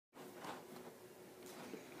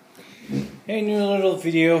Hey, new little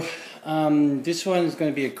video. This one is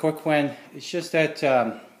going to be a quick one. It's just that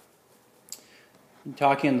I'm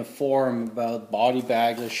talking in the forum about body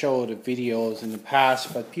bags. I showed the videos in the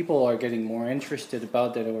past, but people are getting more interested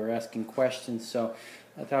about that or asking questions. So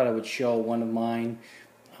I thought I would show one of mine,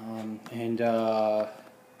 and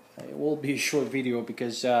it will be a short video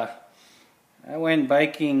because I went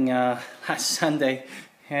biking last Sunday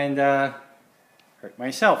and hurt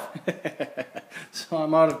myself. So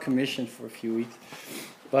I'm out of commission for a few weeks.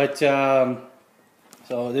 But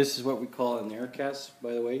so this is what we call an air cast,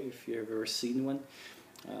 by the way, if you've ever seen one.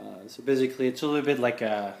 So basically it's a little bit like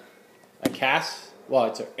a cast. Well,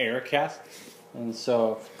 it's an air cast. And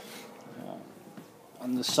so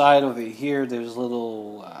on the side over here there's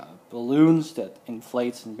little balloons that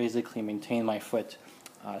inflates and basically maintain my foot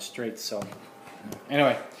straight. So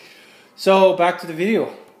anyway, so back to the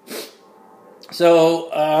video. So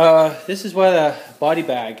this is what a bothy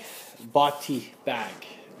bag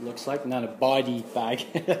looks like. Not a body bag.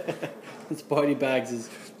 It's body bags is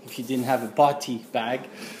if you didn't have a bothy bag.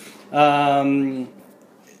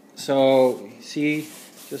 So see,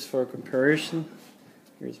 just for comparison,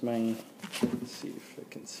 here's my. Let's see if I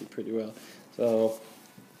can see pretty well. So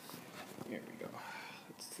here we go.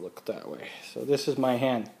 Let's look that way. So this is my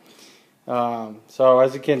hand. So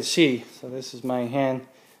as you can see, so this is my hand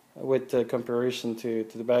with the comparison to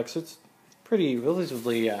the back. So it's pretty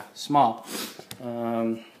relatively small,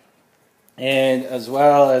 and as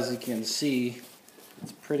well as you can see,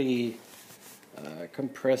 it's pretty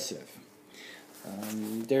compressive.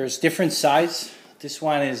 There's different size. This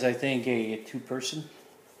one is, I think, a 2-person,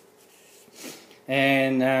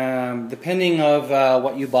 and depending of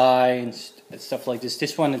what you buy and stuff like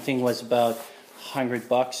this one I think was about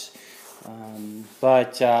 $100.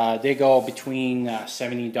 But they go between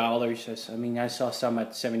 $70. I mean, I saw some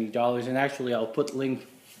at $70, and actually I'll put link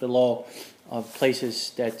below of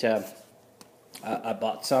places that I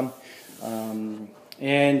bought some, and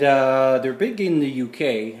they're big in the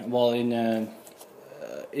UK. Well, in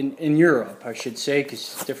Europe, I should say, because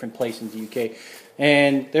it's a different place in the UK,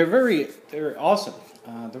 and they're awesome.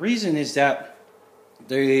 The reason is that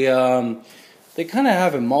they kind of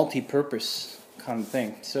have a multi-purpose kind of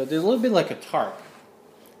thing. So they're a little bit like a tarp,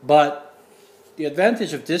 but the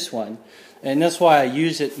advantage of this one, and that's why I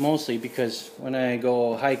use it mostly, because when I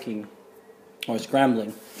go hiking or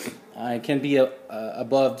scrambling, I can be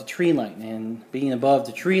above the tree line, and being above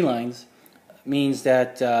the tree lines means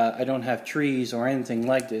that I don't have trees or anything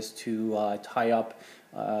like this to tie up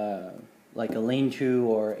like a lean-to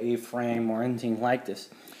or A-frame or anything like this.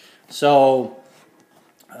 So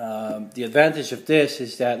the advantage of this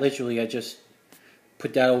is that literally I just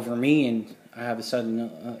put that over me, and I have a sudden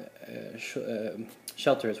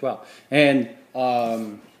shelter as well. And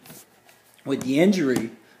with the injury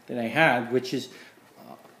that I had, which is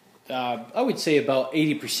I would say about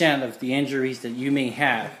 80% of the injuries that you may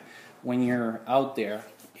have when you're out there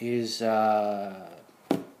is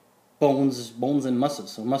bones and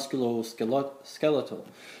muscles, so musculoskeletal.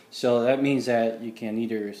 So that means that you can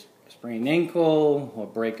either sprain an ankle or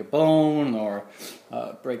break a bone or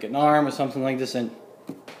break an arm or something like this, and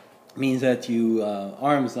means that you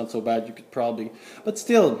arm is not so bad. You could probably, but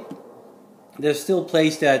still, there's still a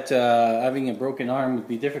place that having a broken arm would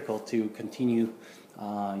be difficult to continue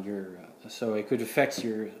so it could affect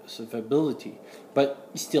your survivability, but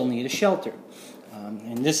you still need a shelter,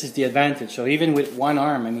 and this is the advantage. So even with one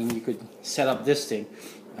arm, I mean, you could set up this thing,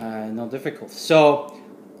 no difficult. So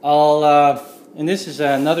and this is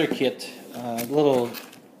another kit, little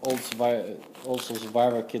also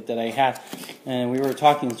survival kit that I had, and we were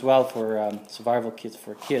talking as well for survival kits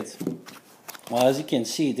for kids. Well, as you can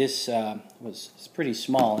see, this was pretty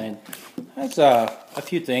small and has a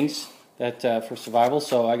few things that for survival.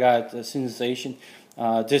 So I got a sensation.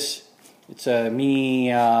 It's a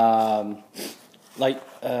mini light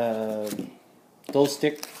glow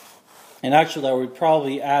stick, and actually I would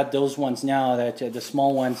probably add those ones now, that the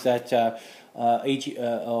small ones that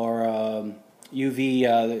UV.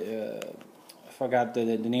 I forgot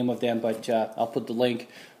the name of them, but I'll put the link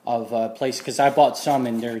of place, because I bought some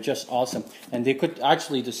and they're just awesome. And they could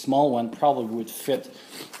actually, the small one probably would fit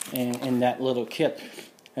in that little kit.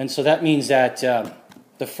 And so that means that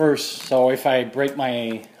the first, so if I break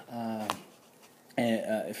my,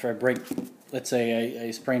 let's say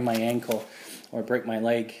I sprain my ankle or break my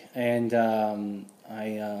leg, and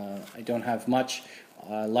I don't have much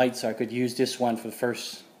light, so I could use this one for the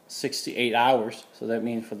first 6 to 8 hours. So that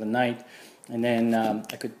means for the night, and then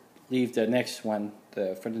I could leave the next one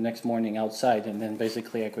for the next morning outside, and then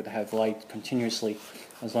basically I could have light continuously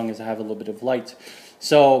as long as I have a little bit of light.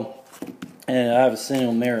 So and I have a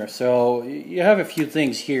single mirror. So you have a few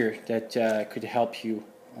things here that could help you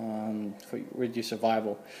with your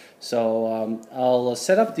survival. So I'll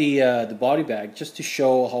set up the body bag just to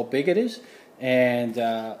show how big it is, and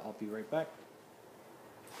I'll be right back.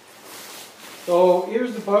 So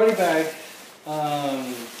here's the body bag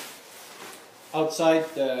outside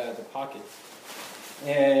the pocket,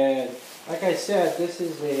 and like I said, this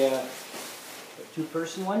is a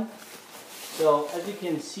two-person one. So as you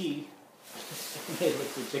can see, it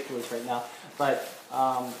looks ridiculous right now, but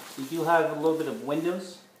you do have a little bit of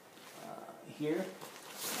windows here,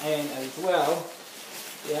 and as well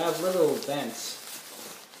you have little vents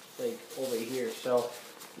like over here. So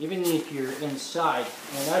even if you're inside,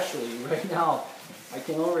 and actually right now I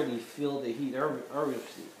can already feel the heat.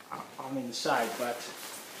 Obviously I'm inside, but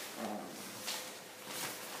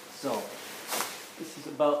so this is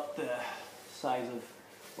about the size of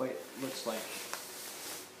what it looks like.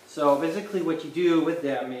 So basically what you do with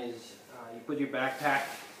them is you put your backpack,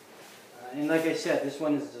 and like I said, this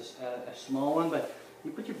one is a small one, but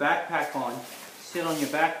you put your backpack on, sit on your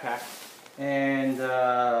backpack, and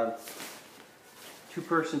two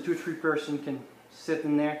or three person can sit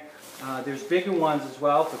in there. There's bigger ones as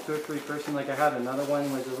well for 2 or 3 person. Like I had another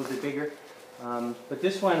one was a little bit bigger, but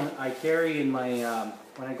this one I carry in my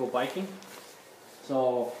when I go biking.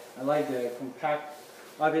 So I like the compact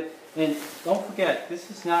of it. And don't forget, this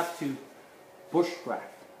is not to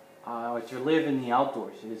bushcraft or to live in the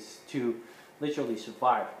outdoors. It's to literally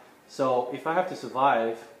survive. So if I have to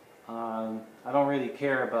survive, I don't really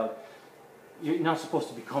care about. You're not supposed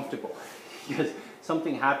to be comfortable because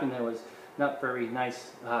something happened that was not very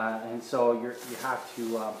nice, and so you have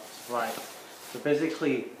to survive. So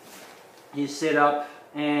basically, you sit up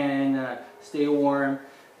and stay warm,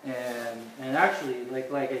 and actually,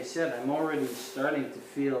 like I said, I'm already starting to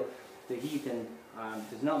feel the heat, and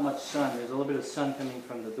there's not much sun. There's a little bit of sun coming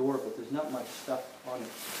from the door, but there's not much stuff on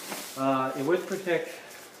it. It would protect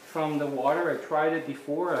from the water. I tried it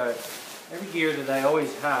before. Every gear that I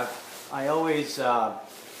always have, I always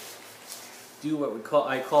do what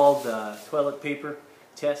I call the toilet paper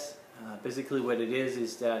test. Basically what it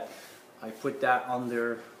is that I put that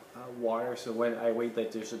under water, so when I wait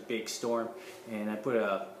that there's a big storm, and I put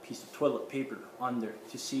a piece of toilet paper under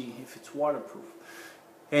to see if it's waterproof.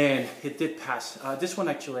 And it did pass. This one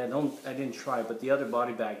actually I didn't try, but the other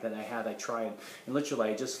body bag that I had, I tried, and literally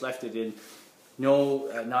I just left it in,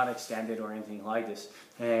 not extended or anything like this,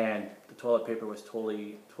 and the toilet paper was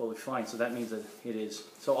totally fine. So that means that it is.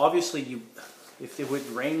 So obviously, if it would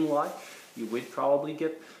rain a lot, you would probably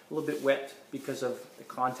get a little bit wet because of the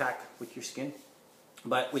contact with your skin.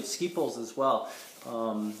 But with ski poles as well,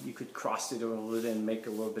 you could cross it a little bit and make a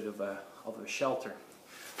little bit of a shelter.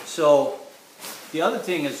 So the other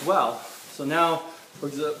thing as well. So now,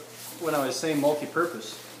 when I was saying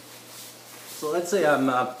multi-purpose. So let's say I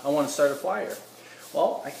want to start a fire.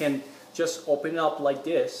 Well, I can just open it up like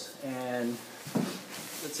this, and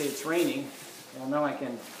let's say it's raining. Well, now I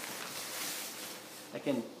can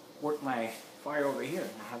work my fire over here, and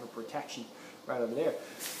I have a protection right over there.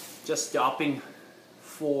 Just stopping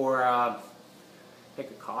for like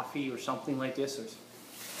a coffee or something like this, or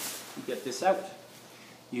you get this out.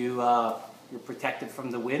 You're protected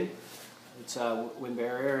from the wind. It's a wind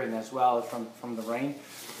barrier, and as well from the rain.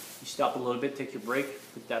 You stop a little bit, take your break,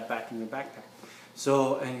 put that back in your backpack.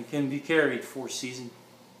 So, and it can be carried for season.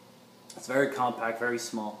 It's very compact, very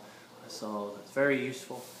small, so it's very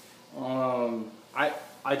useful.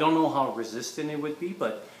 I don't know how resistant it would be,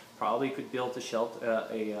 but probably could build a shelter,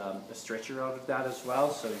 a stretcher out of that as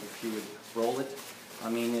well. So if you would roll it, I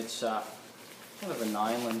mean it's kind of a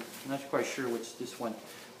nylon. I'm not quite sure which this one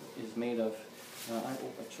is made of. I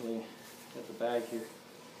will actually get the bag here.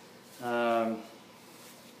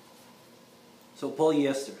 So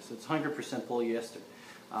polyester, so it's 100% polyester.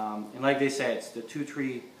 And like they say, it's the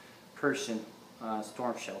 2-3 person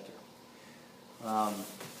storm shelter.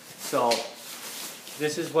 So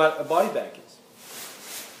this is what a body bag is.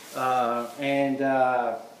 And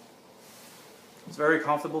it's very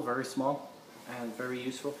comfortable, very small, and very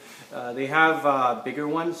useful. They have bigger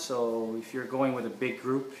ones, so if you're going with a big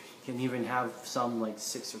group, you can even have some like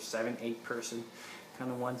 6 or 7, 8 person kind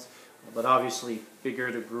of ones. But obviously,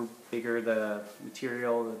 bigger the group, bigger the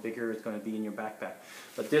material, the bigger it's going to be in your backpack.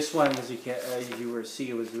 But this one, as you will see,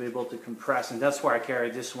 it was able to compress, and that's why I carry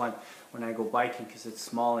this one when I go biking, because it's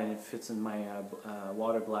small and it fits in my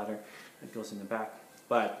water bladder. It goes in the back.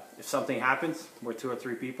 But if something happens, we're 2 or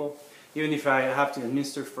 3 people. Even if I have to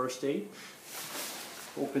administer first aid,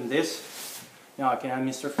 open this. Now I can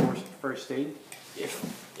administer first aid.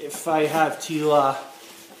 If I have to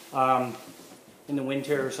in the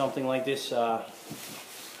winter or something like this,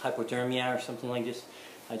 hypothermia or something like this.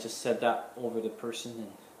 I just said that over the person,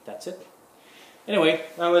 and that's it. Anyway,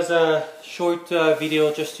 that was a short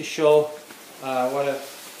video just to show what a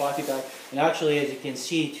bothy bag. And actually, as you can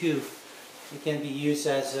see too, it can be used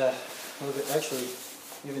as a little bit. Actually,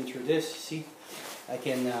 even through this, see, I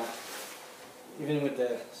can even with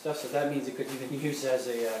the stuff. So that means it could even be used as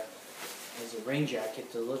a rain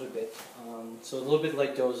jacket a little bit. So a little bit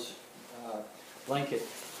like those blanket.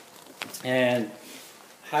 And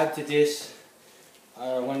add to this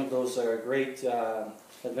one of those great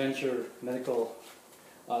adventure medical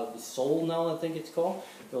soul now I think it's called,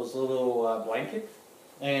 those little blanket,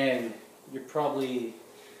 and you're probably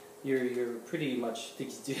you're pretty much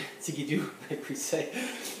ticky-doo like we say.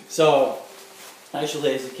 So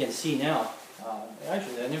actually, as you can see now,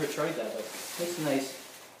 actually I never tried that, but it's a nice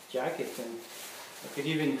jacket, and I could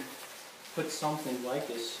even put something like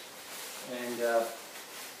this, and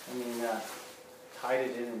I mean hide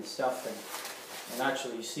it in and stuff, and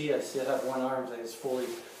actually you see I still have one arm that is fully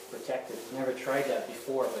protected. Never tried that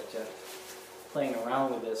before, but playing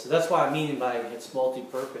around with this. So that's what I mean by it's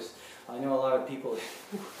multi-purpose. I know a lot of people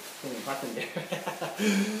getting hot in there.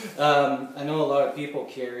 I know a lot of people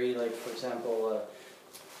carry, like for example,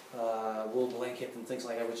 wool blanket and things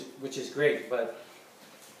like that, which is great, but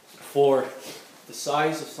for the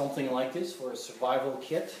size of something like this, for a survival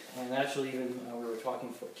kit, and actually even we were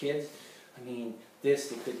talking for kids, I mean this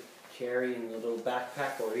they could carry in a little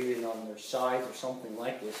backpack or even on their side or something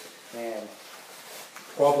like this, and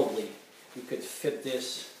probably you could fit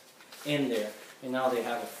this in there, and now they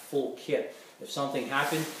have a full kit. If something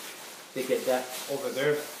happened, they get that over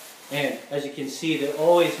there. And as you can see, they're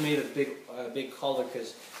always made of big color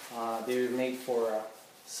because they're made for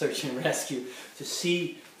search and rescue to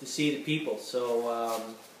see the people.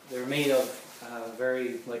 So they're made of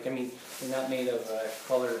very, like, I mean, they're not made of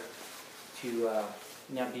color to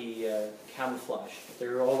not be camouflage.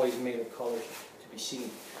 They're always made of colors to be seen.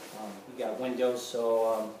 You got windows,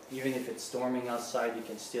 so even if it's storming outside, you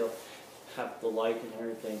can still have the light and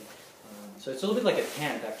everything. So it's a little bit like a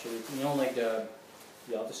tent, actually. You know, like the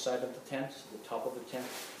other side of the tent, the top of the tent.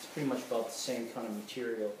 It's pretty much about the same kind of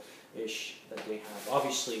material-ish that they have.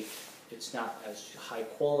 Obviously, it's not as high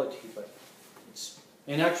quality, but it's.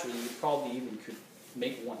 And actually, you probably even could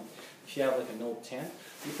make one. If you have like an old tent,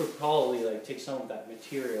 you could probably like take some of that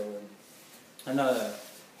material and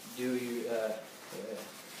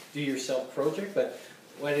do yourself project. But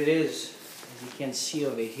what it is, as you can see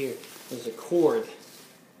over here, there's a cord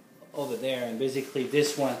over there, and basically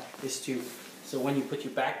this one is to, so when you put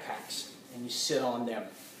your backpacks and you sit on them,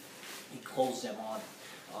 you close them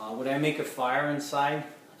on. Would I make a fire inside?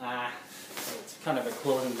 It's kind of a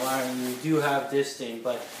closed environment. You do have this thing,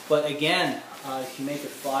 but again, if you make a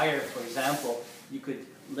fire, for example, you could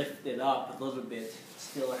lift it up a little bit,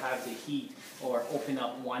 still have the heat, or open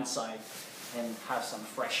up one side and have some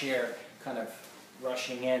fresh air kind of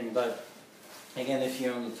rushing in. But again, if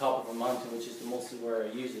you're on the top of a mountain, which is mostly where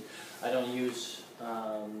I use it, I don't use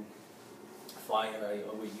fire. I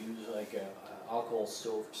would use like a alcohol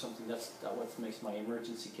stove or something. That's what makes my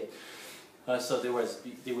emergency kit. So there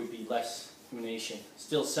would be less illumination,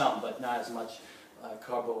 still some, but not as much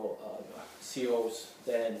COs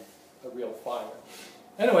than a real fire.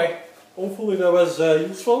 Anyway, hopefully that was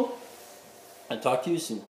useful. I'll talk to you soon.